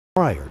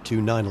Prior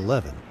to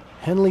 9/11,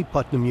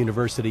 Henley-Putnam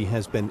University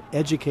has been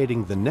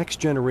educating the next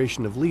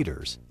generation of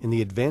leaders in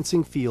the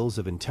advancing fields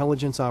of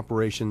intelligence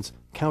operations,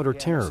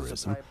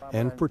 counterterrorism,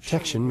 and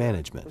protection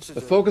management.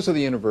 The focus of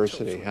the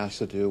university has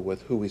to do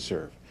with who we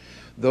serve.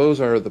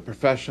 Those are the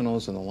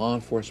professionals in the law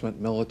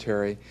enforcement,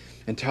 military,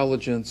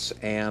 intelligence,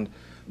 and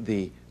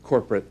the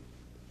corporate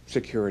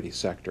security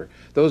sector.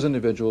 Those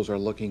individuals are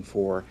looking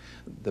for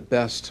the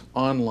best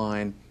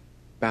online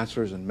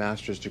Bachelors and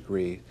Masters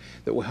Degree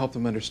that will help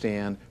them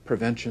understand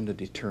prevention to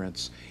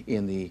deterrence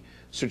in the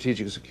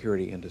strategic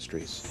security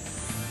industries.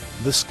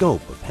 The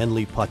scope of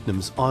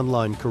Henley-Putnam's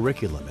online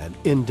curriculum and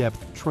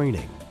in-depth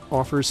training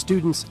offers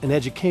students an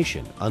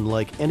education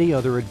unlike any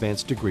other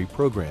advanced degree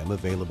program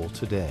available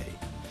today.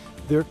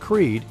 Their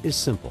creed is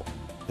simple: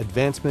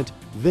 advancement,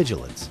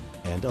 vigilance,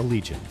 and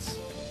allegiance.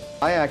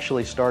 I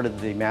actually started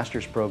the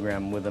master's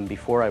program with them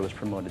before I was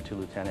promoted to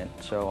lieutenant,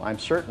 so I'm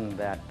certain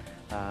that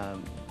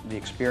the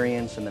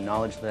experience and the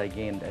knowledge that I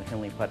gained at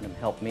Henley-Putnam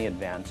helped me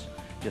advance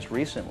just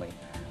recently.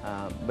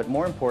 But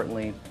more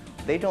importantly,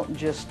 they don't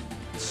just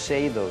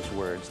say those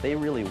words, they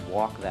really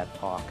walk that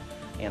talk.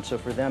 And so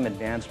for them,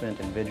 advancement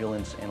and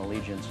vigilance and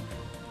allegiance,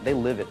 they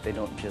live it, they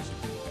don't just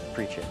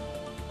preach it.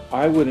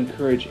 I would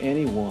encourage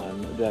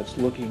anyone that's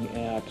looking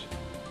at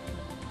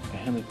a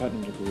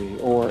Henley-Putnam degree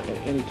or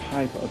any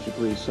type of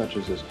degree such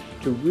as this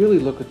to really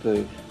look at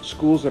the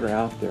schools that are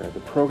out there, the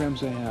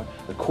programs they have,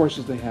 the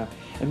courses they have,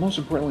 and most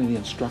importantly, the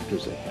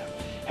instructors they have.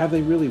 Have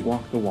they really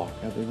walked the walk?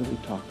 Have they really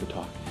talked the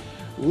talk?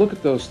 Look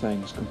at those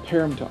things,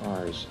 compare them to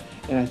ours,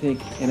 and I think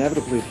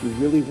inevitably if you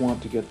really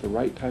want to get the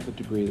right type of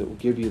degree that will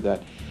give you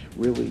that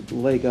really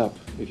leg up,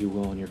 if you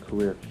will, in your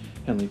career,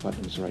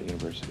 Henley-Putnam is the right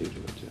university to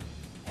go to.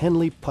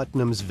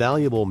 Henley-Putnam's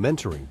valuable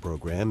mentoring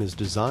program is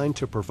designed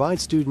to provide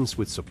students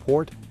with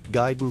support,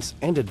 guidance,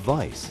 and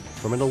advice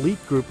from an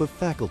elite group of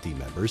faculty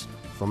members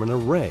from an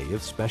array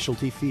of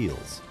specialty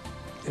fields.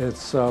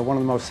 It's one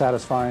of the most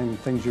satisfying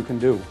things you can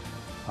do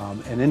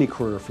in any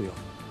career field,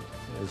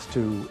 is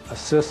to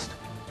assist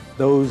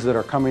those that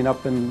are coming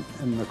up in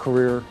the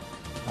career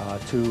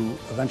to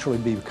eventually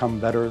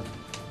become better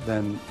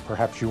than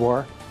perhaps you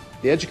are.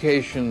 The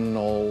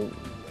educational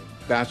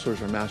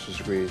bachelor's or master's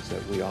degrees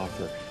that we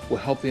offer will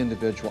help the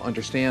individual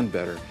understand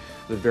better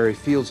the very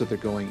fields that they're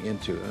going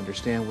into,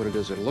 understand what it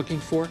is they're looking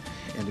for,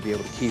 and to be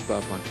able to keep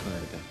up on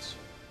current events.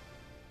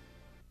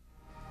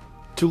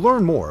 To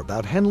learn more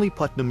about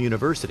Henley-Putnam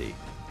University,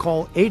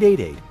 call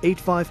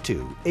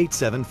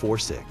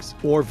 888-852-8746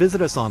 or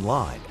visit us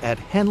online at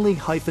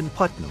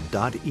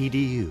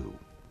henley-putnam.edu.